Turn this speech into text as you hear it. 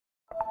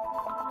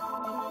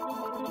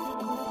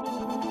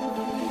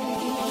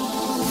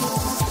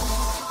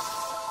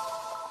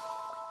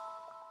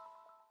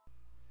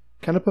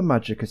CANopen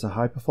Magic is a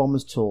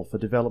high-performance tool for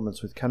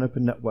developments with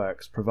CANopen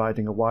networks,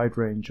 providing a wide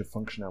range of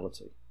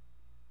functionality.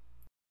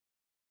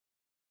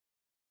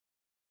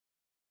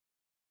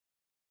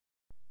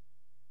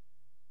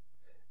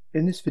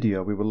 In this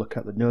video we will look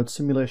at the node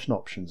simulation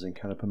options in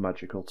CANopen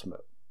Magic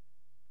Ultimate.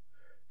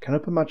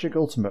 CANopen Magic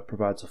Ultimate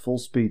provides a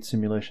full-speed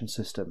simulation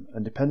system,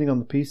 and depending on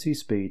the PC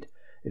speed,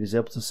 it is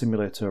able to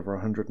simulate over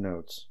 100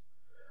 nodes.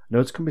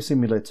 Nodes can be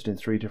simulated in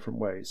 3 different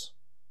ways.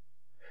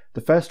 The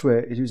first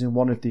way is using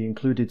one of the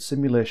included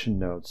simulation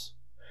nodes.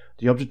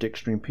 The object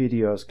dictionary in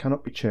Pdos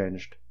cannot be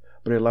changed,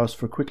 but it allows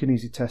for quick and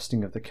easy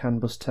testing of the CAN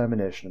bus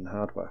termination and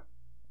hardware.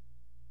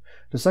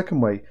 The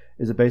second way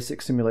is a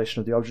basic simulation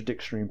of the object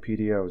dictionary in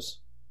Pdos.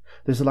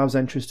 This allows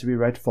entries to be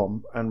read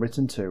from and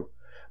written to,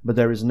 but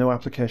there is no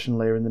application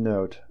layer in the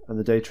node, and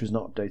the data is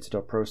not updated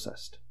or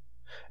processed.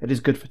 It is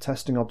good for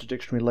testing object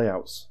dictionary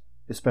layouts,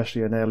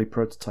 especially an early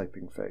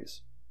prototyping phase.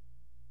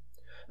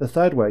 The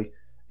third way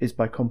is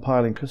by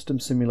compiling custom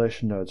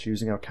simulation nodes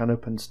using our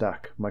CANopen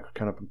stack,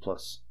 CANopen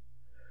Plus.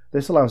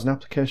 This allows an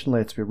application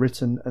layer to be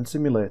written and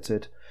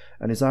simulated,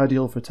 and is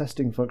ideal for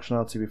testing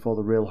functionality before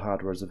the real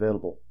hardware is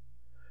available.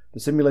 The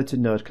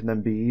simulated node can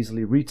then be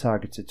easily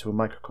retargeted to a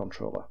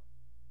microcontroller.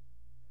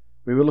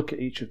 We will look at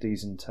each of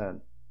these in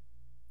turn.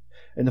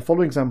 In the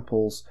following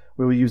examples,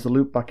 we will use the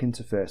loopback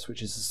interface,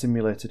 which is a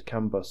simulated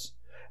CAN bus.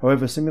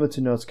 However,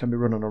 simulated nodes can be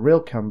run on a real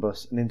CAN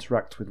bus and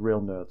interact with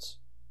real nodes.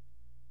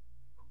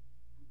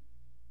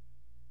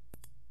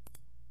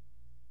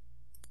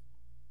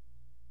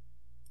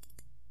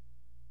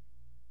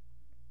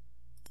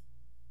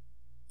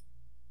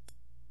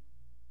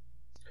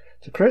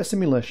 To create a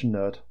simulation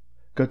node,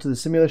 go to the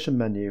simulation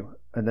menu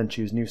and then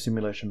choose New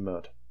Simulation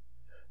Mode.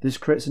 This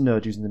creates a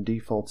node using the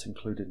default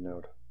included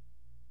node.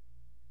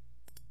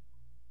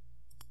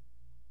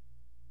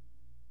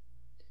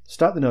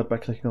 Start the node by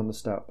clicking on the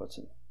Start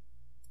button.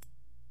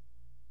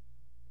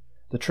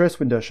 The trace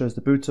window shows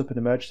the boot up and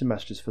emergency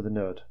messages for the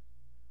node.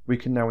 We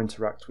can now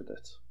interact with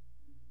it.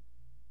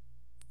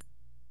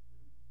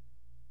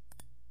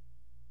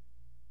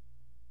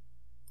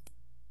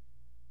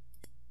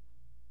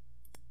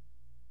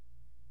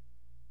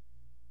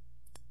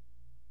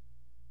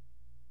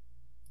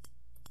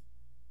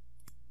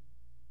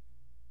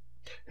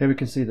 Here we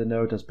can see the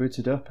node has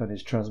booted up and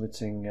is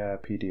transmitting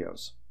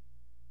Pdos.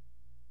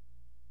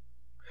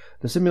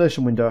 The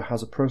simulation window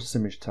has a process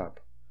image tab,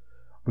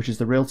 which is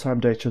the real-time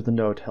data of the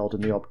node held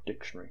in the object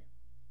dictionary.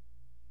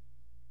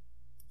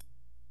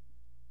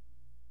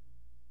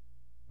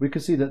 We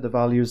can see that the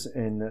values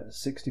in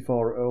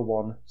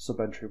 6401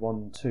 subentry 1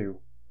 and 2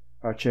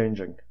 are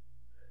changing.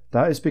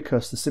 That is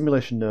because the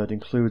simulation node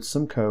includes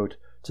some code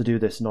to do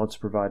this in order to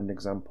provide an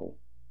example.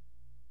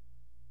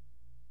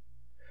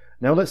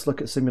 Now let's look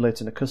at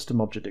simulating a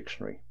custom object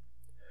dictionary.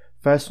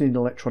 First we need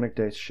an electronic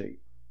datasheet.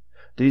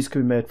 These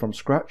can be made from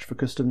scratch for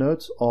custom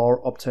nodes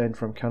or obtained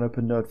from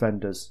CANopen node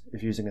vendors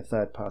if using a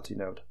third-party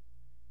node.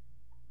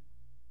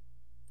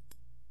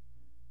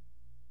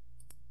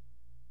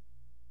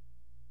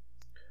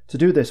 To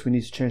do this, we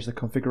need to change the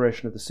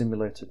configuration of the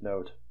simulated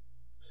node.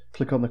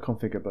 Click on the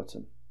Configure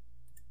button.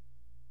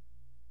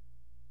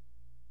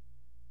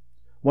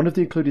 One of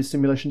the included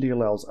simulation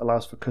DLLs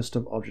allows for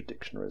custom object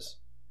dictionaries.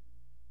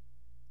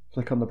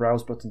 Click on the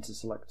Browse button to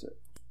select it.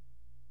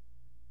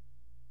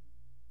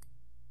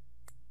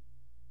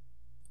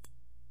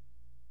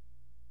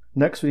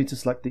 Next we need to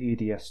select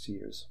the EDS to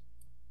use.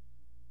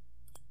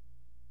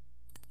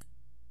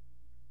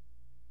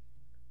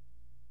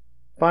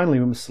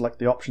 Finally we must select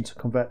the option to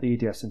convert the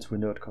EDS into a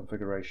node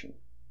configuration.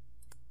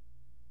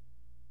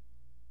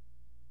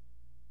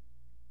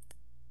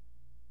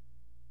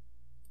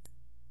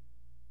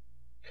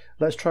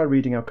 Let's try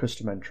reading our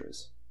custom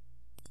entries.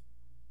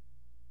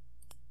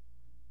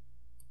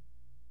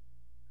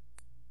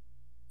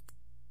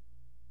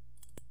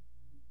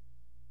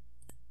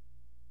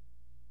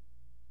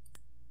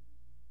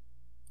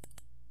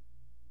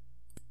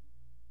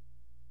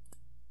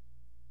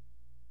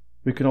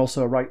 We can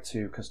also write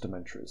to custom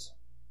entries.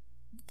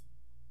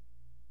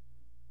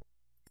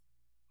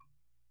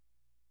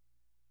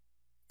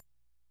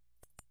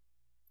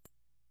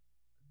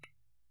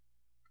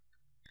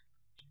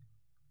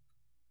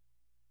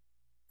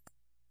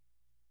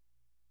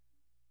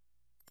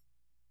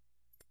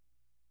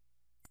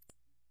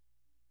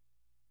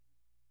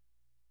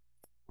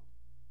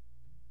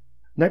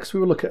 Next we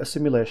will look at a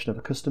simulation of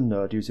a custom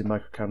node using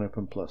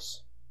CANopen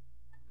Plus.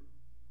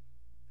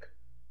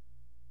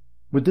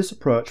 With this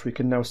approach we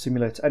can now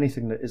simulate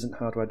anything that isn't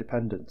hardware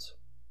dependent.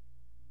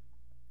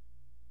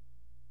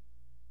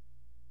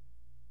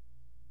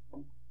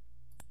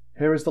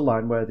 Here is the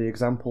line where the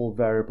example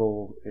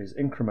variable is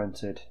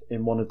incremented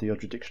in one of the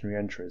object dictionary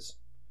entries.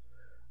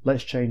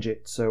 Let's change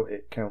it so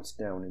it counts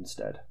down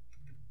instead.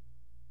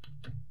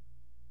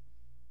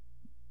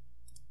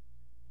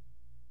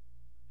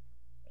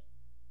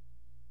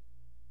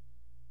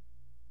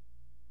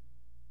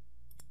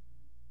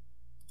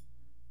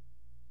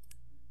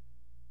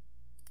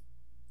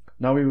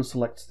 Now we will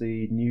select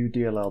the new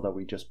DLL that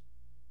we just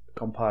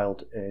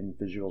compiled in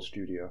Visual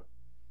Studio.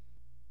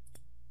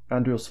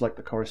 and we'll select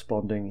the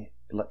corresponding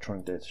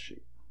electronic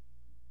datasheet.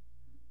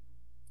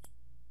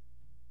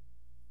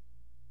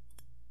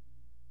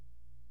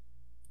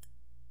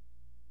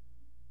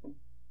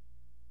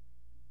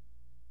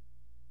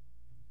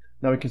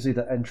 Now we can see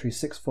that entry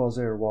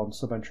 6401,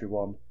 sub-entry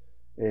 1,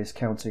 is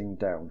counting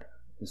down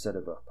instead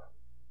of up.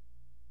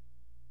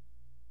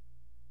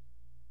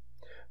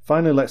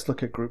 Finally, let's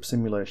look at group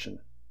simulation.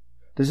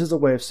 This is a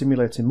way of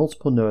simulating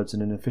multiple nodes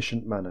in an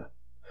efficient manner.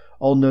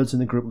 All nodes in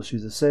the group must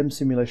use the same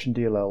simulation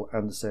DLL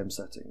and the same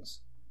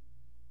settings.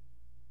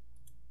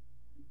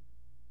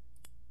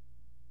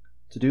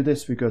 To do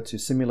this, we go to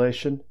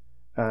Simulation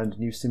and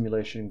New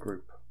Simulation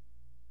Group.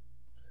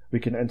 We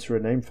can enter a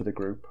name for the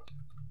group,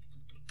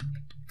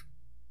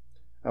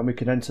 and we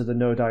can enter the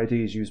node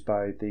IDs used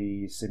by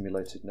the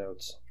simulated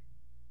nodes.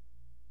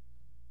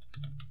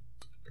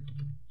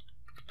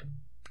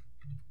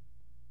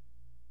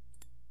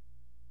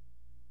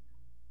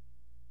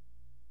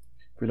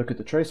 If we look at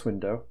the trace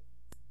window,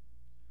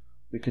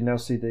 we can now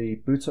see the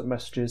boot up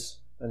messages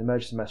and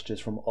emergency messages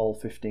from all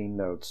 15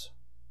 nodes.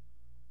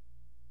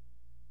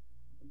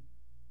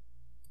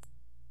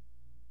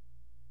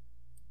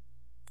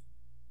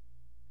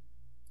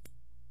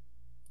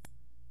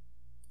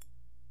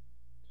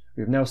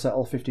 We've now set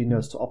all 15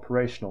 nodes to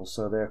operational,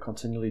 so they are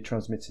continually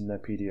transmitting their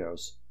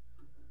Pdos.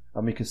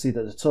 And we can see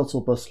that the total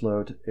bus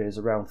load is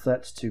around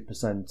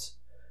 32%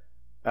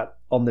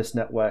 on this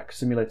network,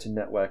 simulated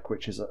network,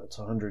 which is at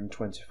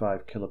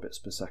 125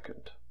 kilobits per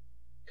second.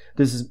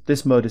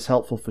 This mode is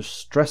helpful for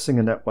stressing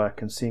a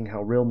network and seeing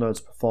how real nodes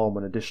perform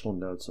when additional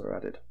nodes are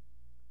added.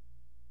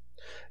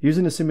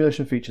 Using the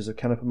simulation features of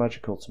CANopen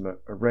Magic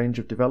Ultimate, a range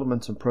of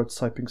development and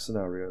prototyping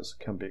scenarios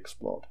can be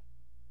explored.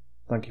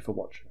 Thank you for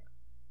watching.